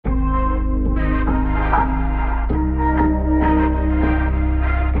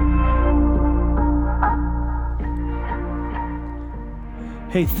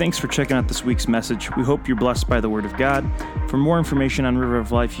Hey, thanks for checking out this week's message. We hope you're blessed by the Word of God. For more information on River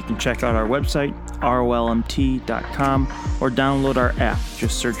of Life, you can check out our website, rolmt.com, or download our app.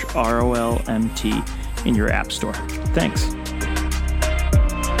 Just search ROLMT in your app store. Thanks.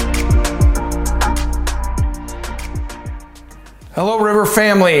 Hello, River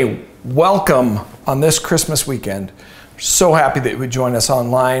family. Welcome on this Christmas weekend. We're so happy that you would join us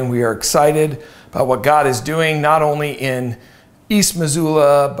online. We are excited about what God is doing, not only in East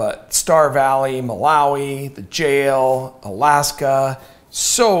Missoula, but Star Valley, Malawi, the jail, Alaska.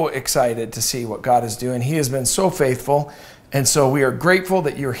 So excited to see what God is doing. He has been so faithful. And so we are grateful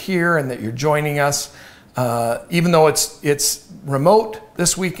that you're here and that you're joining us. Even though it's remote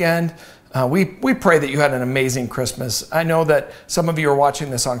this weekend, we pray that you had an amazing Christmas. I know that some of you are watching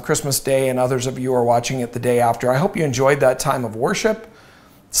this on Christmas Day and others of you are watching it the day after. I hope you enjoyed that time of worship.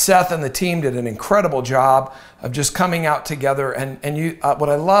 Seth and the team did an incredible job of just coming out together. And you, what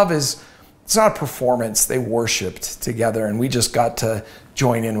I love is it's not a performance. They worshiped together and we just got to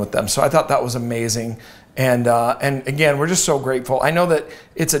join in with them. So I thought that was amazing. And again, we're just so grateful. I know that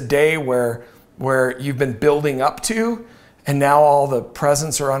it's a day where you've been building up to, and now all the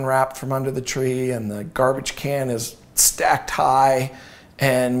presents are unwrapped from under the tree and the garbage can is stacked high,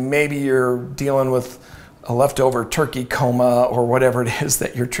 and maybe you're dealing with a leftover turkey coma or whatever it is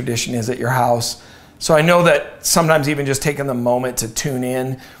that your tradition is at your house. So I know that sometimes even just taking the moment to tune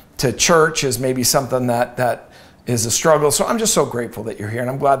in to church is maybe something that is a struggle. So I'm just so grateful that you're here, and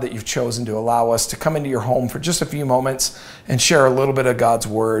I'm glad that you've chosen to allow us to come into your home for just a few moments and share a little bit of God's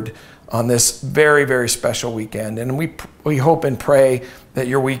word on this very, very special weekend. And we hope and pray that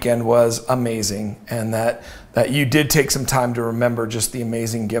your weekend was amazing and that you did take some time to remember just the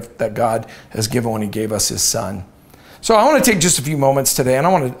amazing gift that God has given when he gave us his son. So I want to take just a few moments today, and I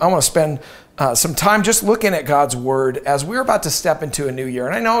want to spend some time just looking at God's word as we're about to step into a new year.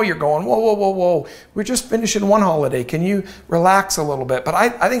 And I know you're going, whoa. We're just finishing one holiday. Can you relax a little bit? But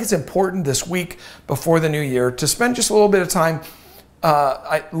I think it's important this week before the new year to spend just a little bit of time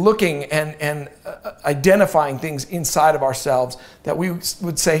looking and identifying things inside of ourselves that we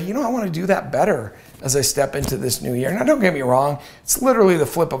would say, I want to do that better as I step into this new year. Now, don't get me wrong. It's literally the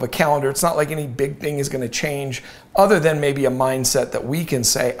flip of a calendar. It's not like any big thing is going to change other than maybe a mindset that we can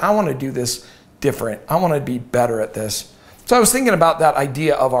say, I want to do this different. I want to be better at this. So I was thinking about that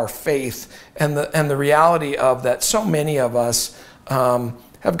idea of our faith and the reality of that so many of us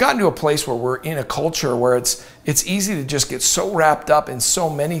have gotten to a place where we're in a culture where it's easy to just get so wrapped up in so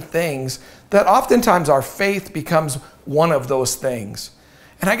many things that oftentimes our faith becomes one of those things.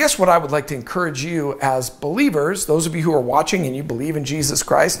 And I guess what I would like to encourage you as believers, those of you who are watching and you believe in Jesus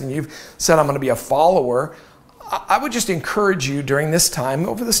Christ and you've said, I'm going to be a follower, I would just encourage you during this time,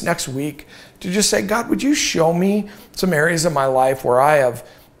 over this next week, to just say, God, would you show me some areas of my life where I have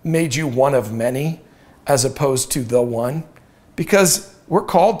made you one of many as opposed to the one? Because we're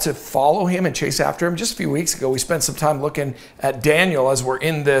called to follow him and chase after him. Just a few weeks ago, we spent some time looking at Daniel as we're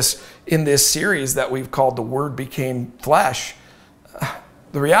in this series that we've called The Word Became Flesh.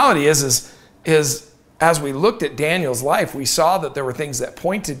 The reality is as we looked at Daniel's life, we saw that there were things that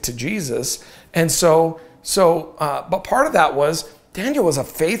pointed to Jesus. And but part of that was Daniel was a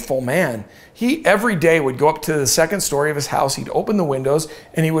faithful man. He every day would go up to the second story of his house. He'd open the windows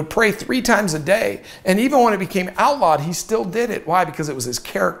and he would pray 3 times a day. And even when it became outlawed, he still did it. Why? Because it was his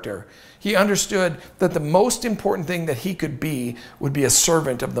character. He understood that the most important thing that he could be would be a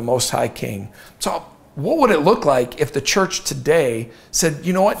servant of the Most High King. So what would it look like if the church today said,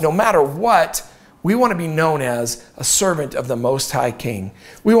 you know what, no matter what, we want to be known as a servant of the Most High King.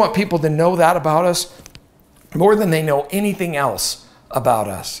 We want people to know that about us more than they know anything else about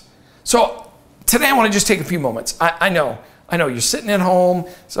us. So today I want to just take a few moments. I know you're sitting at home.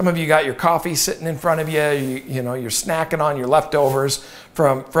 Some of you got your coffee sitting in front of you. You're snacking on your leftovers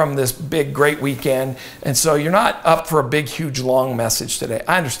from this big, great weekend. And so you're not up for a big, huge, long message today.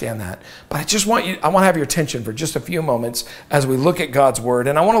 I understand that. But I want to have your attention for just a few moments as we look at God's word.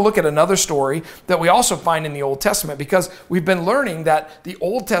 And I want to look at another story that we also find in the Old Testament, because we've been learning that the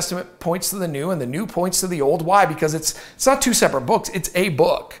Old Testament points to the New and the New points to the Old. Why? Because it's not 2 separate books. It's a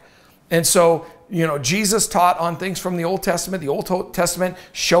book. And so, Jesus taught on things from the Old Testament. The Old Testament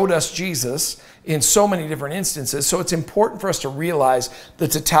showed us Jesus in so many different instances. So it's important for us to realize the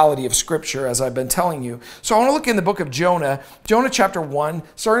totality of Scripture, as I've been telling you. So I want to look in the book of Jonah. Jonah chapter 1,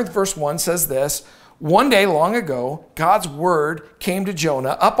 starting with verse 1, says this: One day long ago, God's word came to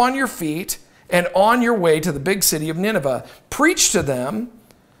Jonah, up on your feet and on your way to the big city of Nineveh. Preach to them.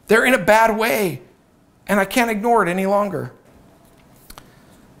 They're in a bad way, and I can't ignore it any longer.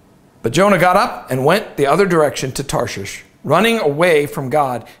 But Jonah got up and went the other direction to Tarshish. running away from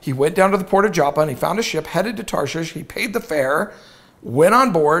God. He went down to the port of Joppa and he found a ship headed to Tarshish. He paid the fare, went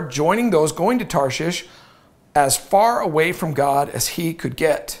on board, joining those going to Tarshish as far away from God as he could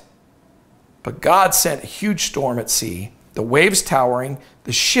get. But God sent a huge storm at sea, the waves towering.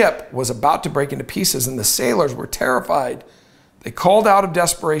 The ship was about to break into pieces, and the sailors were terrified. They called out of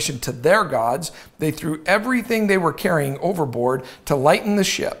desperation to their gods. They threw everything they were carrying overboard to lighten the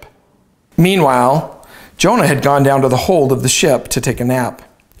ship. Meanwhile, Jonah had gone down to the hold of the ship to take a nap.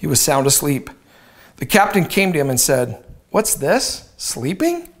 He was sound asleep. The captain came to him and said, "What's this?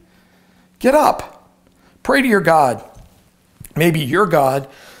 Sleeping? Get up. Pray to your God. Maybe your God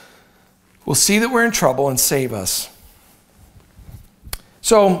will see that we're in trouble and save us."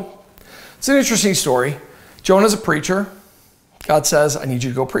 So, it's an interesting story. Jonah's a preacher. God says, "I need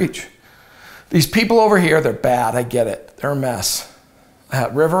you to go preach." These people over here, they're bad. I get it. They're a mess.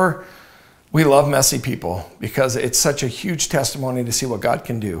 At River, we love messy people because it's such a huge testimony to see what God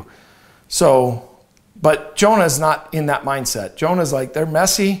can do. So, but Jonah's not in that mindset. Jonah's like, they're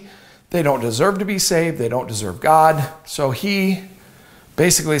messy. They don't deserve to be saved. They don't deserve God. So he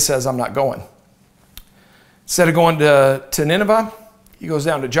basically says, I'm not going. Instead of going to Nineveh, he goes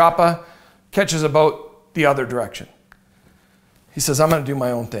down to Joppa, catches a boat the other direction. He says, I'm going to do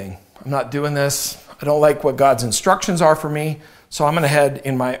my own thing. I'm not doing this. I don't like what God's instructions are for me, so I'm going to head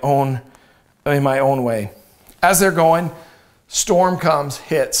in my own way. As they're going, storm comes,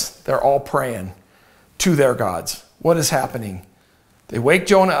 hits. They're all praying to their gods. What is happening? They wake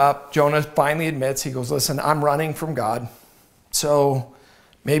Jonah up. Jonah finally admits, he goes, listen, I'm running from God, so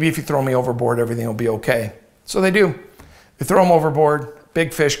maybe if you throw me overboard, everything will be okay. So they do. They throw him overboard.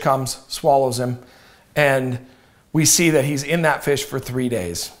 Big fish comes, swallows him, and we see that he's in that fish for 3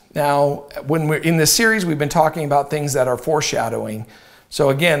 days. Now, when we're in this series, we've been talking about things that are foreshadowing. So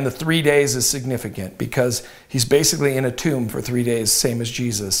again, the 3 days is significant because he's basically in a tomb for 3 days, same as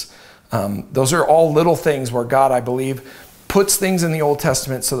Jesus. Those are all little things where God, I believe, puts things in the Old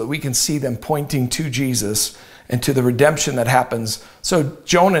Testament so that we can see them pointing to Jesus and to the redemption that happens. So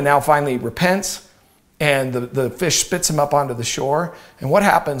Jonah now finally repents, and the fish spits him up onto the shore. And what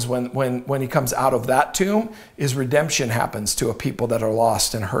happens when he comes out of that tomb is redemption happens to a people that are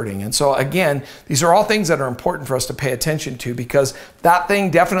lost and hurting. And so again, these are all things that are important for us to pay attention to because that thing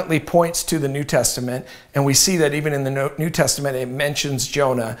definitely points to the New Testament. And we see that even in the New Testament, it mentions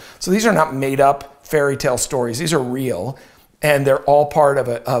Jonah. So these are not made up fairy tale stories. These are real. And they're all part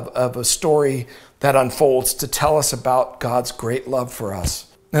of a story that unfolds to tell us about God's great love for us.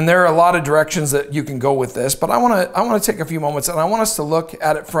 And there are a lot of directions that you can go with this, but I want to take a few moments and I want us to look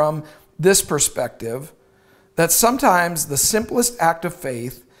at it from this perspective, that sometimes the simplest act of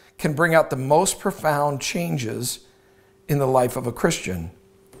faith can bring out the most profound changes in the life of a Christian.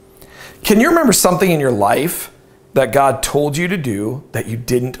 Can you remember something in your life that God told you to do that you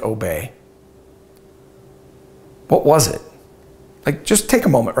didn't obey? What was it? Like, just take a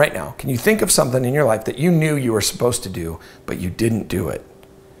moment right now. Can you think of something in your life that you knew you were supposed to do, but you didn't do it?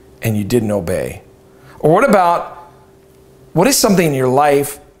 And you didn't obey? Or what is something in your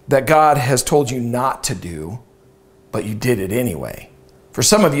life that God has told you not to do, but you did it anyway? For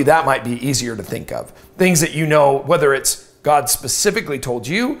some of you, that might be easier to think of. Things that you know, whether it's God specifically told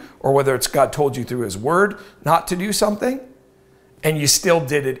you, or whether it's God told you through his word not to do something, and you still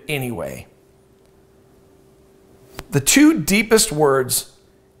did it anyway. The two deepest words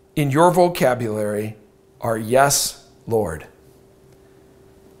in your vocabulary are yes, Lord.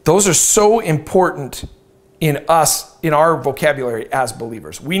 Those are so important in us, in our vocabulary as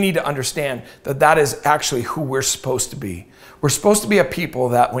believers. We need to understand that that is actually who we're supposed to be. We're supposed to be a people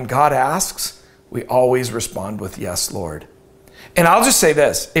that when God asks, we always respond with yes, Lord. And I'll just say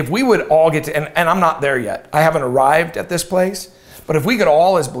this, if we would all get to, and I'm not there yet, I haven't arrived at this place, but if we could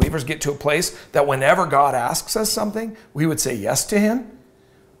all as believers get to a place that whenever God asks us something, we would say yes to him,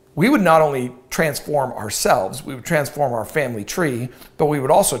 we would not only transform ourselves, we would transform our family tree, but we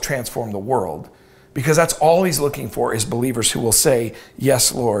would also transform the world. Because that's all he's looking for is believers who will say,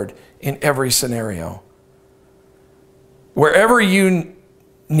 yes, Lord, in every scenario. Wherever you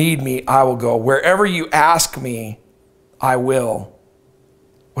need me, I will go. Wherever you ask me, I will.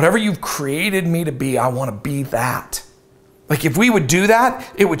 Whatever you've created me to be, I want to be that. Like if we would do that,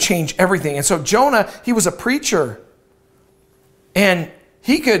 it would change everything. And so Jonah, he was a preacher. And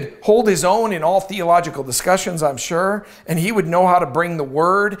he could hold his own in all theological discussions, I'm sure, and he would know how to bring the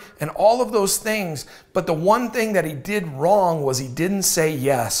word and all of those things. But the one thing that he did wrong was he didn't say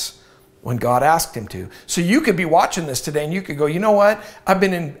yes when God asked him to. So you could be watching this today and you could go, you know what? I've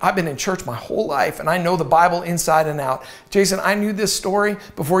been in church my whole life and I know the Bible inside and out. Jason, I knew this story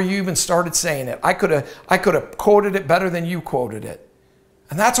before you even started saying it. I could have quoted it better than you quoted it.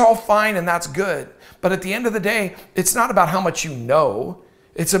 And that's all fine and that's good. But at the end of the day, it's not about how much you know.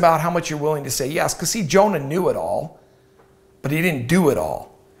 It's about how much you're willing to say yes. Because see, Jonah knew it all, but he didn't do it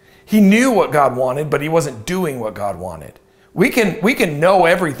all. He knew what God wanted, but he wasn't doing what God wanted. We can know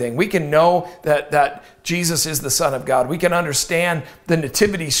everything. We can know that Jesus is the Son of God. We can understand the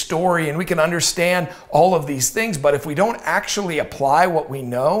nativity story and we can understand all of these things. But if we don't actually apply what we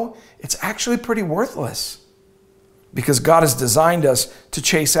know, it's actually pretty worthless. Because God has designed us to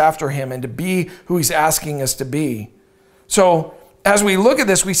chase after him and to be who he's asking us to be. So as we look at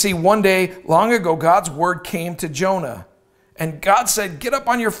this, we see one day long ago, God's word came to Jonah. And God said, get up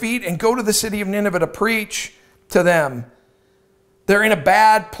on your feet and go to the city of Nineveh to preach to them. They're in a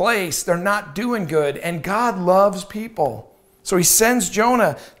bad place. They're not doing good. And God loves people. So he sends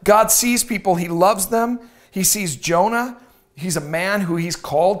Jonah. God sees people. He loves them. He sees Jonah. He's a man who he's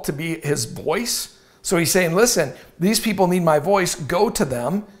called to be his voice. So he's saying, listen, these people need my voice. Go to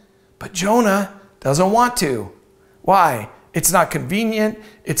them. But Jonah doesn't want to. Why? It's not convenient.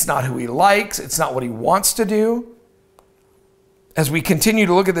 It's not who he likes. It's not what he wants to do. As we continue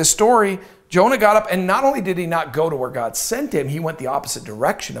to look at this story, Jonah got up, and not only did he not go to where God sent him, he went the opposite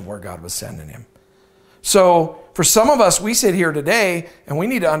direction of where God was sending him. So for some of us, we sit here today, and we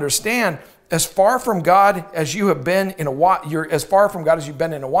need to understand, as far from God as you have been in a while, you're as far from God as you've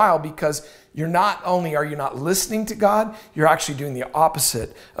been in a while, because you're not only are you not listening to God, you're actually doing the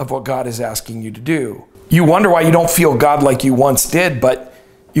opposite of what God is asking you to do. You wonder why you don't feel God like you once did, but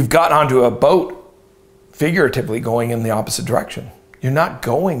you've gotten onto a boat, figuratively going in the opposite direction. You're not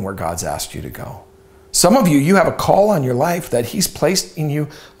going where God's asked you to go. Some of you, you have a call on your life that he's placed in you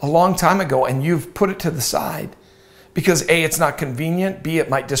a long time ago and you've put it to the side. Because A, it's not convenient. B, it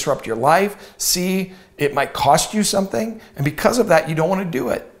might disrupt your life. C, it might cost you something. And because of that, you don't want to do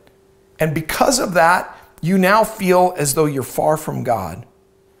it. And because of that, you now feel as though you're far from God.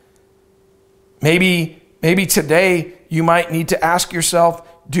 Maybe today you might need to ask yourself,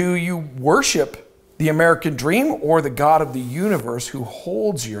 do you worship the American dream or the God of the universe who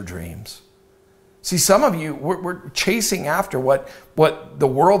holds your dreams? See, some of you, we're chasing after what the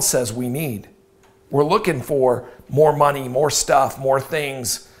world says we need. We're looking for more money, more stuff, more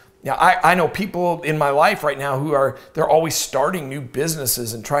things. Now, I know people in my life right now they're always starting new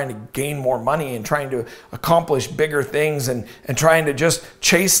businesses and trying to gain more money and trying to accomplish bigger things and trying to just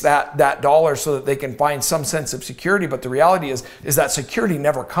chase that dollar so that they can find some sense of security. But the reality is that security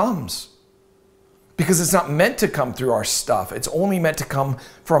never comes. Because it's not meant to come through our stuff. It's only meant to come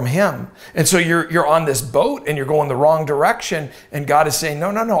from him. And so you're on this boat and you're going the wrong direction. And God is saying,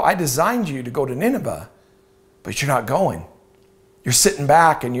 no, I designed you to go to Nineveh, but you're not going. You're sitting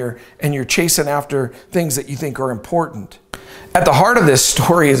back and you're chasing after things that you think are important. At the heart of this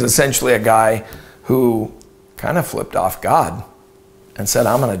story is essentially a guy who kind of flipped off God and said,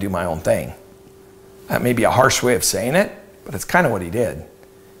 I'm going to do my own thing. That may be a harsh way of saying it, but it's kind of what he did.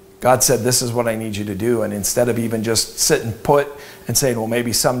 God said, this is what I need you to do. And instead of even just sitting put and saying, well,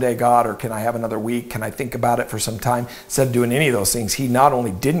 maybe someday, God, or can I have another week? Can I think about it for some time? Instead of doing any of those things, he not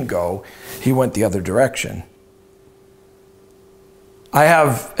only didn't go, he went the other direction. I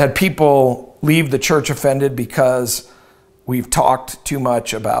have had people leave the church offended because we've talked too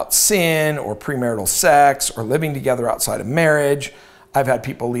much about sin or premarital sex or living together outside of marriage. I've had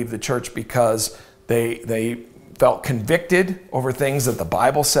people leave the church because they felt convicted over things that the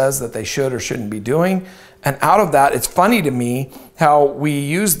Bible says that they should or shouldn't be doing. And out of that, it's funny to me how we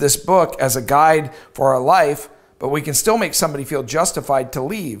use this book as a guide for our life, but we can still make somebody feel justified to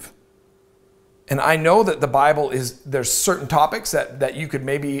leave. And I know that the Bible there's certain topics that you could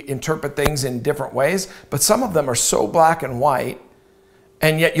maybe interpret things in different ways, but some of them are so black and white.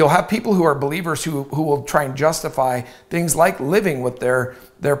 And yet you'll have people who are believers who will try and justify things like living with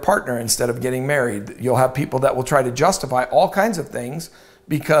their partner instead of getting married. You'll have people that will try to justify all kinds of things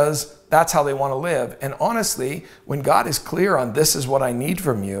because that's how they want to live. And honestly, when God is clear on this is what I need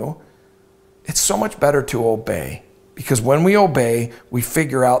from you, it's so much better to obey. Because when we obey, we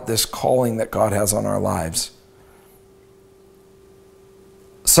figure out this calling that God has on our lives.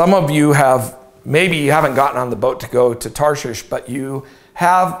 Some of you maybe you haven't gotten on the boat to go to Tarshish, but you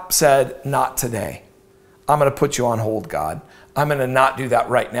have said, not today. I'm going to put you on hold, God. I'm going to not do that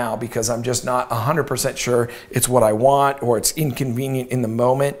right now because I'm just not 100% sure it's what I want or it's inconvenient in the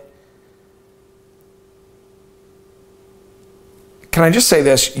moment. Can I just say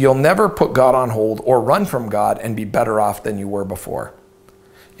this? You'll never put God on hold or run from God and be better off than you were before.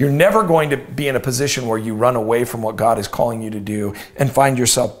 You're never going to be in a position where you run away from what God is calling you to do and find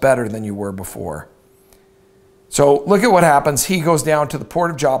yourself better than you were before. So look at what happens. He goes down to the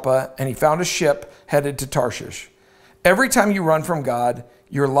port of Joppa and he found a ship headed to Tarshish. Every time you run from God,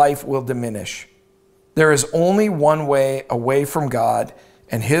 your life will diminish. There is only one way away from God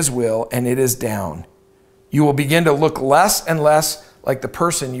and his will, and it is down. You will begin to look less and less like the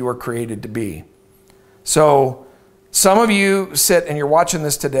person you were created to be. So some of you sit and you're watching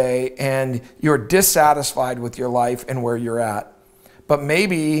this today and you're dissatisfied with your life and where you're at. But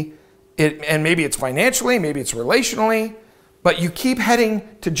maybe it's financially, maybe it's relationally, but you keep heading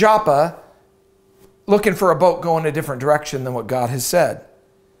to Joppa looking for a boat going a different direction than what God has said.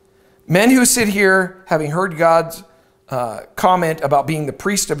 Men who sit here having heard God's comment about being the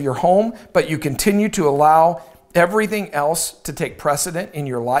priest of your home, but you continue to allow everything else to take precedent in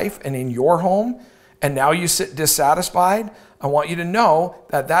your life and in your home, and now you sit dissatisfied, I want you to know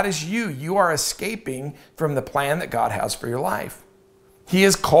that that is you. You are escaping from the plan that God has for your life. He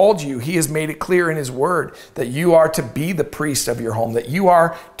has called you. He has made it clear in his word that you are to be the priest of your home, that you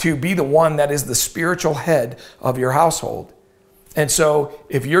are to be the one that is the spiritual head of your household. And so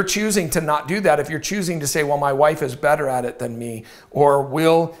if you're choosing to not do that, if you're choosing to say, well, my wife is better at it than me, or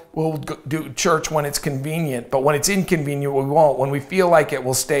we'll do church when it's convenient, but when it's inconvenient, we won't. When we feel like it,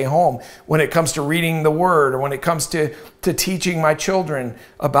 we'll stay home. When it comes to reading the word, or when it comes to teaching my children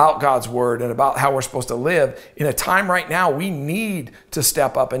about God's word and about how we're supposed to live, in a time right now, we need to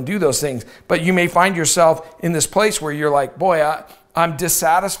step up and do those things. But you may find yourself in this place where you're like, boy, I'm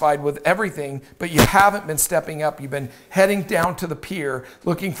dissatisfied with everything, but you haven't been stepping up. You've been heading down to the pier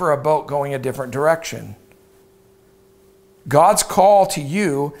looking for a boat going a different direction. God's call to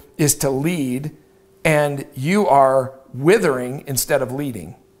you is to lead, and you are withering instead of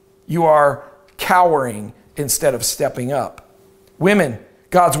leading. You are cowering instead of stepping up. Women,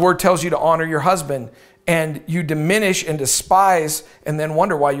 God's word tells you to honor your husband, and you diminish and despise and then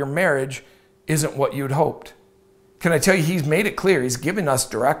wonder why your marriage isn't what you'd hoped. Can I tell you, he's made it clear. He's given us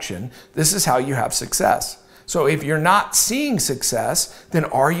direction. This is how you have success. So if you're not seeing success, then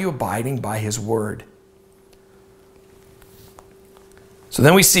are you abiding by his word? So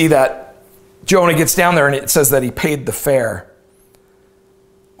then we see that Jonah gets down there and it says that he paid the fare.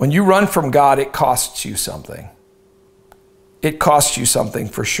 When you run from God, it costs you something. It costs you something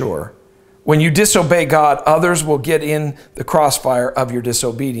for sure. When you disobey God, others will get in the crossfire of your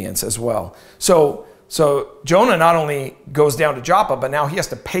disobedience as well. So Jonah not only goes down to Joppa, but now he has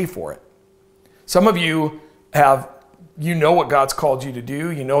to pay for it. Some of you know what God's called you to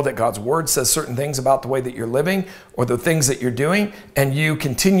do. You know that God's word says certain things about the way that you're living or the things that you're doing, and you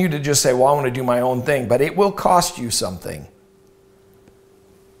continue to just say, well, I want to do my own thing, but it will cost you something.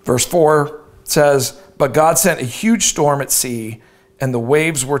 Verse 4 says, but God sent a huge storm at sea, and the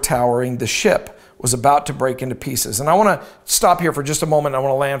waves were towering. The ship was about to break into pieces. And I want to stop here for just a moment. I want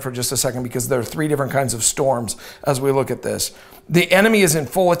to land for just a second because there are three different kinds of storms as we look at this. The enemy is in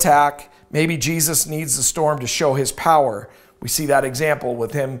full attack. Maybe Jesus needs the storm to show his power. We see that example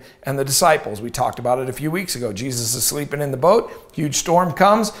with him and the disciples. We talked about it a few weeks ago. Jesus is sleeping in the boat. Huge storm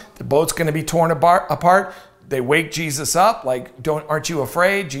comes. The boat's going to be torn apart. They wake Jesus up, like, aren't you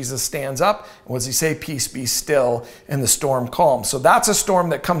afraid? Jesus stands up. What does he say? Peace, be still, and the storm calms. So that's a storm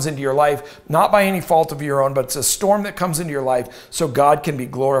that comes into your life, not by any fault of your own, but it's a storm that comes into your life so God can be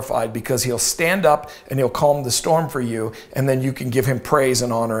glorified because he'll stand up and he'll calm the storm for you, and then you can give him praise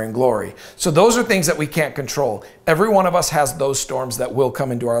and honor and glory. So those are things that we can't control. Every one of us has those storms that will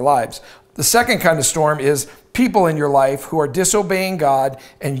come into our lives. The second kind of storm is people in your life who are disobeying God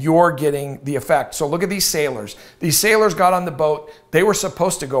and you're getting the effect. So look at these sailors. These sailors got on the boat. They were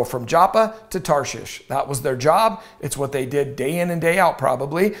supposed to go from Joppa to Tarshish. That was their job. It's what they did day in and day out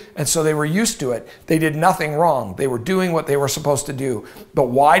probably. And so they were used to it. They did nothing wrong. They were doing what they were supposed to do. But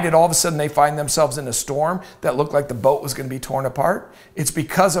why did all of a sudden they find themselves in a storm that looked like the boat was going to be torn apart? It's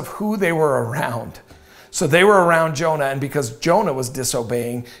because of who they were around. So they were around Jonah, and because Jonah was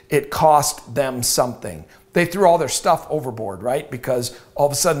disobeying, it cost them something. They threw all their stuff overboard, right? Because all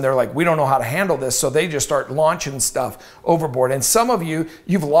of a sudden they're like, we don't know how to handle this. So they just start launching stuff overboard. And some of you,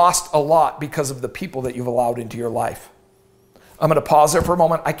 you've lost a lot because of the people that you've allowed into your life. I'm going to pause there for a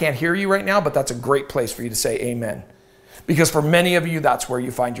moment. I can't hear you right now, but that's a great place for you to say amen. Because for many of you, that's where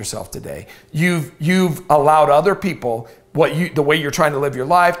you find yourself today. You've allowed other people the way you're trying to live your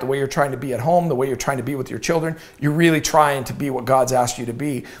life, the way you're trying to be at home, the way you're trying to be with your children. You're really trying to be what God's asked you to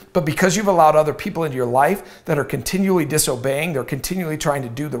be. But because you've allowed other people into your life that are continually disobeying, they're continually trying to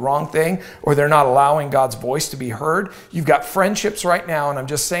do the wrong thing, or they're not allowing God's voice to be heard, you've got friendships right now, and I'm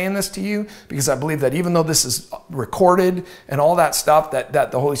just saying this to you because I believe that even though this is recorded and all that stuff, that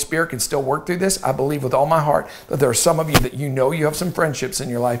the Holy Spirit can still work through this. I believe with all my heart that there are some of you that you have some friendships in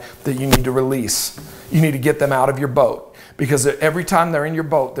your life that you need to release. You need to get them out of your boat. Because every time they're in your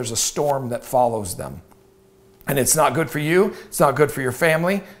boat, there's a storm that follows them. And it's not good for you. It's not good for your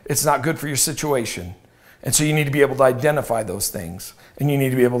family. It's not good for your situation. And so you need to be able to identify those things. And you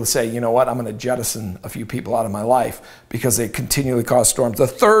need to be able to say, you know what, I'm going to jettison a few people out of my life because they continually cause storms. The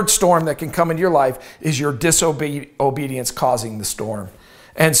third storm that can come into your life is your disobedience causing the storm.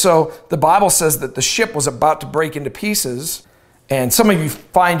 And so the Bible says that the ship was about to break into pieces. And some of you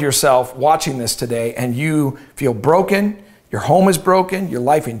find yourself watching this today and you feel broken. Your home is broken. Your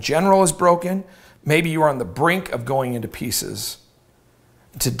life in general is broken. Maybe you are on the brink of going into pieces.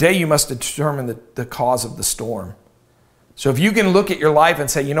 Today you must determine the cause of the storm. So if you can look at your life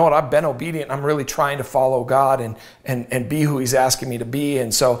and say, you know what, I've been obedient. I'm really trying to follow God and be who he's asking me to be.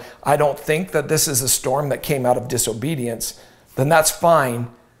 And so I don't think that this is a storm that came out of disobedience. Then that's fine.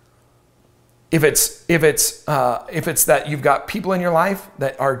 If it's that you've got people in your life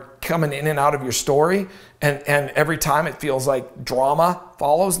that are coming in and out of your story, and every time it feels like drama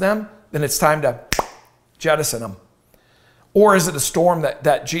follows them, then it's time to jettison them. Or is it a storm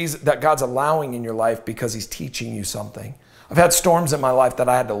that God's allowing in your life because he's teaching you something? I've had storms in my life that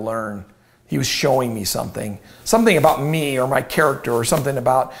I had to learn. He was showing me something about me or my character or something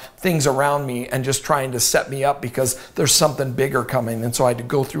about things around me and just trying to set me up because there's something bigger coming. And so I had to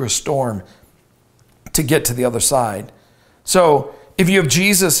go through a storm to get to the other side. So if you have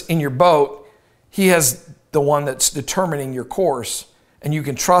Jesus in your boat, he has the one that's determining your course, and you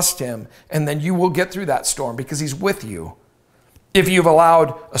can trust him, and then you will get through that storm because he's with you. If you've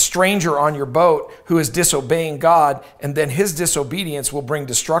allowed a stranger on your boat who is disobeying God, and then his disobedience will bring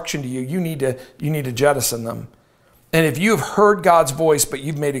destruction to you, you need to jettison them. And if you've heard God's voice, but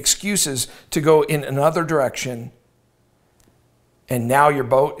you've made excuses to go in another direction, and now your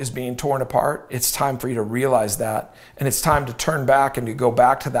boat is being torn apart, it's time for you to realize that. And it's time to turn back and to go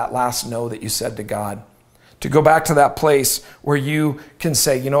back to that last no that you said to God. To go back to that place where you can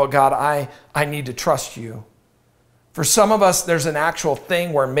say, you know what, God, I need to trust you. For some of us, there's an actual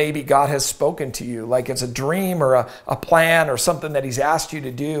thing where maybe God has spoken to you, like it's a dream or a plan or something that he's asked you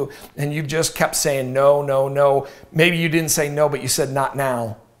to do, and you've just kept saying no, no, no. Maybe you didn't say no, but you said not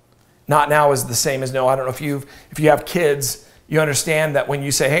now. Not now is the same as no. I don't know if you have kids, you understand that when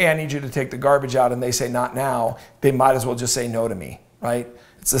you say, hey, I need you to take the garbage out, and they say not now, they might as well just say no to me, right?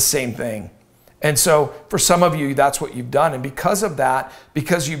 It's the same thing. And so for some of you, that's what you've done. And because of that,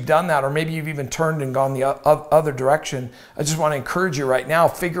 because you've done that, or maybe you've even turned and gone the other direction, I just want to encourage you right now,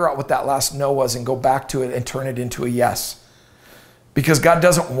 figure out what that last no was and go back to it and turn it into a yes. Because God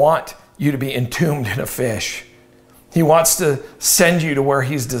doesn't want you to be entombed in a fish. He wants to send you to where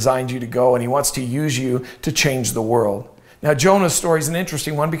he's designed you to go, and he wants to use you to change the world. Now, Jonah's story is an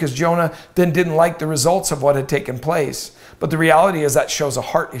interesting one because Jonah then didn't like the results of what had taken place. But the reality is that shows a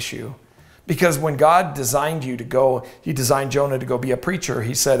heart issue. Because when God designed you to go, he designed Jonah to go be a preacher.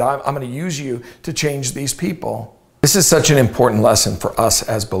 He said, I'm going to use you to change these people. This is such an important lesson for us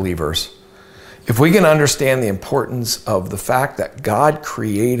as believers. If we can understand the importance of the fact that God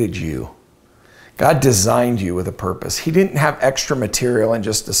created you, God designed you with a purpose. He didn't have extra material and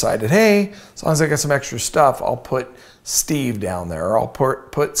just decided, hey, as long as I got some extra stuff, I'll put Steve down there, or I'll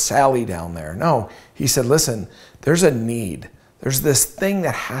put Sally down there. No, he said, listen, there's a need. There's this thing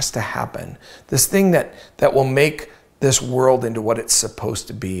that has to happen, this thing that will make this world into what it's supposed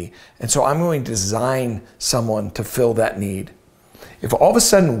to be. And so I'm going to design someone to fill that need. If all of a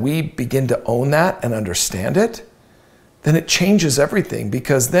sudden we begin to own that and understand it, then it changes everything,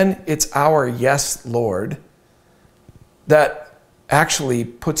 because then it's our yes, Lord, that actually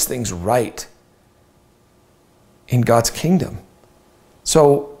puts things right in God's kingdom.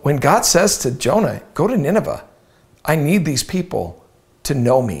 So when God says to Jonah, go to Nineveh, I need these people to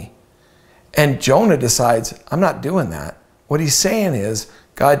know me. And Jonah decides, I'm not doing that. What he's saying is,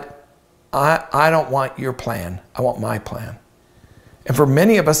 God, I don't want your plan. I want my plan. And for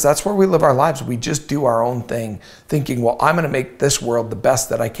many of us, that's where we live our lives. We just do our own thing, thinking, well, I'm going to make this world the best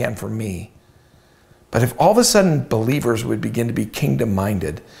that I can for me. But if all of a sudden believers would begin to be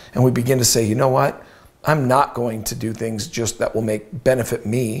kingdom-minded, and we begin to say, you know what? I'm not going to do things just that will benefit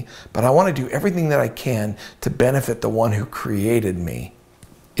me, but I want to do everything that I can to benefit the one who created me.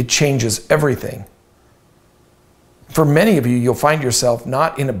 It changes everything. For many of you, you'll find yourself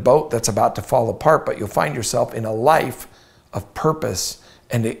not in a boat that's about to fall apart, but you'll find yourself in a life of purpose,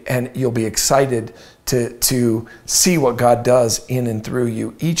 and you'll be excited to see what God does in and through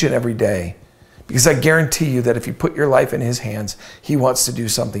you each and every day. Because I guarantee you that if you put your life in His hands, He wants to do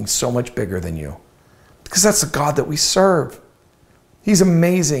something so much bigger than you. Because that's the God that we serve. He's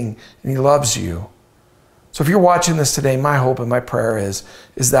amazing and He loves you. So if you're watching this today, my hope and my prayer is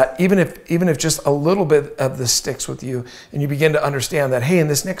that even if just a little bit of this sticks with you and you begin to understand that, hey, in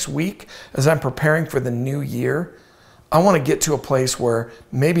this next week, as I'm preparing for the new year, I want to get to a place where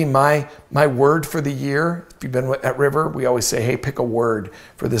maybe my word for the year, if you've been at River, we always say, hey, pick a word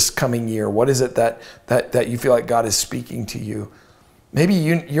for this coming year. What is it that you feel like God is speaking to you? Maybe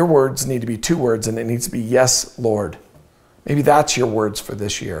your words need to be 2 words, and it needs to be, yes, Lord. Maybe that's your words for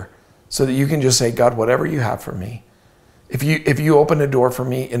this year, so that you can just say, God, whatever you have for me. If you open a door for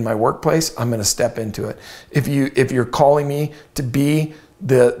me in my workplace, I'm going to step into it. If you're calling me to be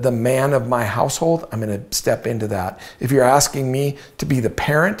the man of my household, I'm going to step into that. If you're asking me to be the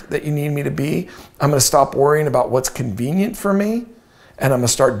parent that you need me to be, I'm going to stop worrying about what's convenient for me, and I'm going to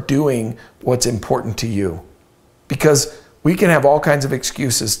start doing what's important to you. Because we can have all kinds of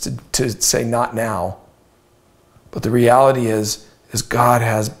excuses to say not now. But the reality is God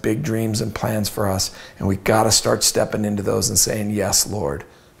has big dreams and plans for us, and we got to start stepping into those and saying, yes, Lord.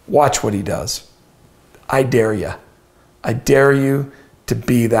 Watch what He does. I dare you. I dare you to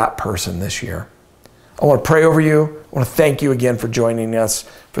be that person this year. I want to pray over you. I want to thank you again for joining us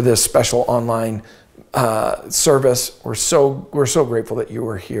for this special online service. We're so grateful that you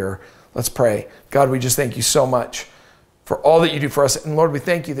were here. Let's pray. God, we just thank you so much for all that you do for us. And Lord, we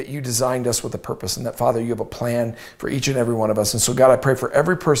thank you that you designed us with a purpose, and that, Father, you have a plan for each and every one of us. And so, God, I pray for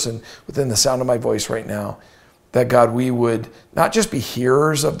every person within the sound of my voice right now, that, God, we would not just be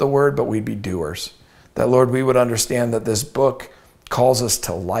hearers of the word, but we'd be doers. That, Lord, we would understand that this book calls us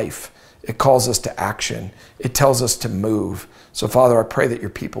to life. It calls us to action. It tells us to move. So, Father, I pray that your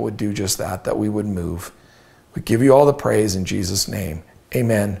people would do just that we would move. We give you all the praise in Jesus' name.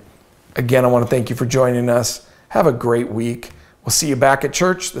 Amen. Again, I want to thank you for joining us. Have a great week. We'll see you back at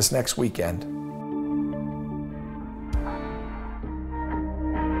church this next weekend.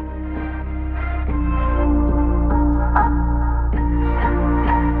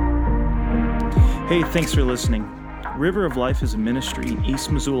 Hey, thanks for listening. River of Life is a ministry in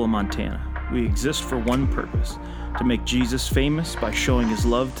East Missoula, Montana. We exist for one purpose: to make Jesus famous by showing His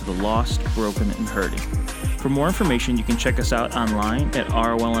love to the lost, broken, and hurting. For more information, you can check us out online at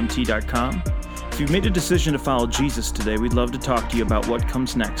rolmt.com. If you've made a decision to follow Jesus today, we'd love to talk to you about what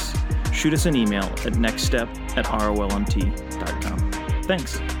comes next. Shoot us an email at nextstep@rolmt.com.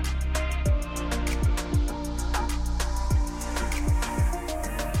 Thanks.